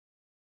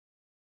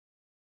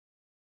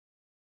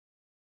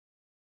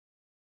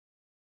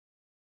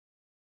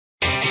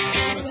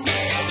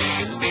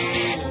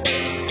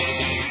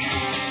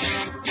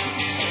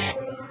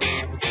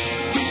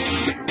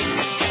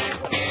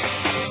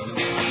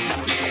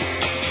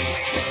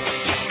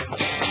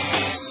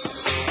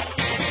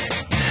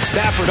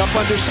Stafford up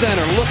under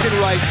center, looking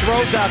right,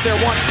 throws out there,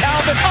 wants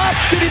Calvin up.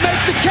 Did he make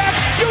the catch?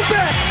 You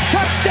bet!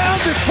 Touchdown,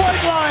 Detroit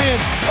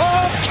Lions.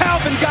 Oh,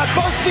 Calvin got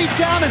both feet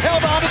down and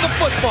held onto the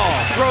football.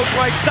 Throws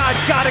right side,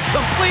 got it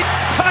complete.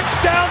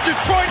 Touchdown,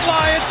 Detroit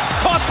Lions,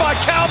 caught by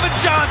Calvin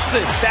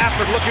Johnson.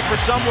 Stafford looking for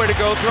somewhere to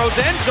go, throws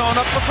end zone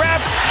up for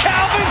grabs.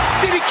 Calvin,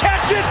 did he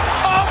catch it?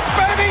 Oh,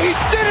 baby, he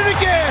did it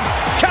again.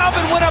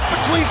 Calvin went up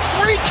between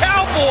three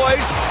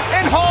Cowboys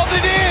and hauled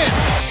it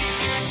in.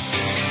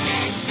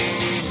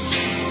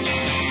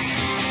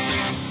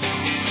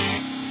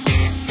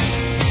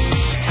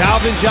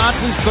 Calvin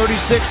Johnson's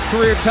 36th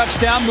career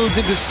touchdown moves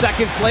into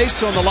second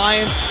place on the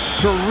Lions'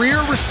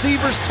 career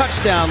receivers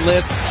touchdown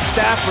list.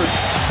 Stafford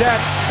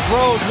sets,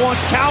 throws,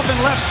 wants Calvin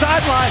left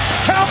sideline.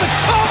 Calvin,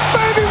 oh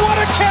baby, what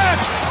a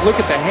catch!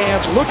 Look at the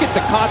hands, look at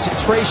the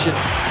concentration.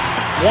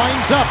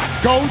 Winds up,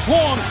 goes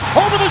long,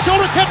 over the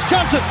shoulder, catch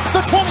Johnson,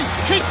 the 20,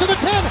 chase to the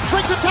 10,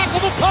 breaks a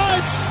tackle, the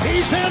 5.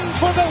 He's in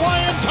for the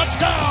Lion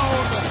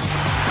touchdown.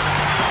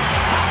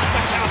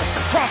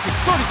 Crossing,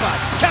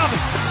 35, Calvin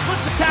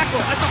slips a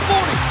tackle at the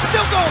 40,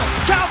 still going,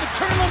 Calvin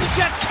turning on the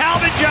Jets,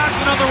 Calvin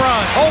Johnson on the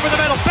run, over the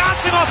middle,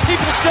 bouncing off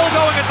people, still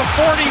going at the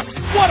 40,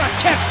 what a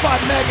catch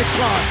by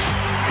Megatron.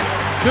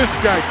 This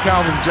guy,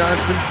 Calvin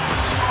Johnson,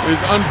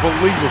 is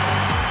unbelievable.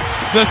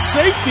 The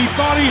safety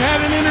thought he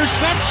had an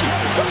interception.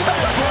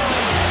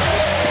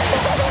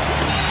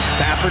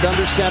 Stafford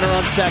under center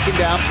on second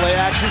down, play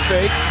action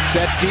fake,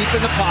 sets deep in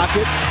the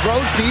pocket,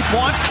 throws deep,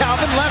 wants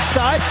Calvin left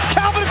side,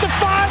 Calvin at the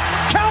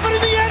 5, Calvin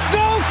in the end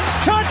zone,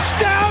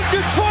 touchdown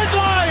Detroit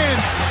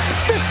Lions,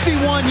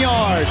 51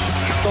 yards.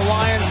 The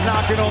Lions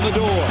knocking on the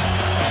door.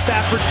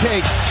 Stafford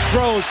takes,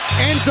 throws,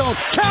 end zone,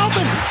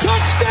 Calvin,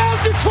 touchdown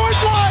Detroit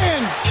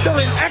Lions. They're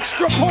an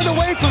extra point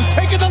away from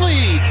taking the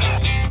lead.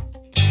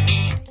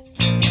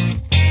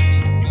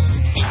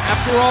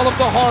 After all of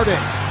the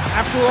heartache,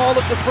 after all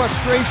of the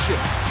frustration,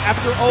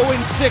 after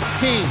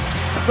 0-16,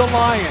 the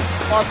Lions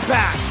are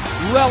back,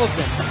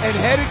 relevant, and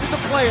headed to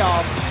the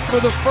playoffs for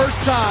the first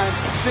time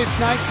since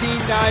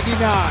 1999.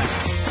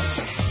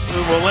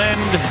 It will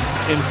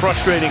end in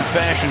frustrating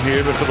fashion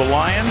here, but for the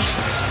Lions,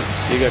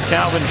 you got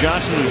Calvin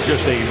Johnson, who's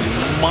just a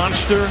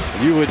monster.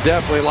 You would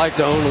definitely like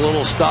to own a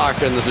little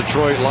stock in the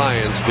Detroit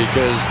Lions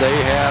because they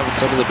have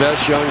some of the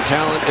best young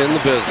talent in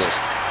the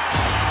business.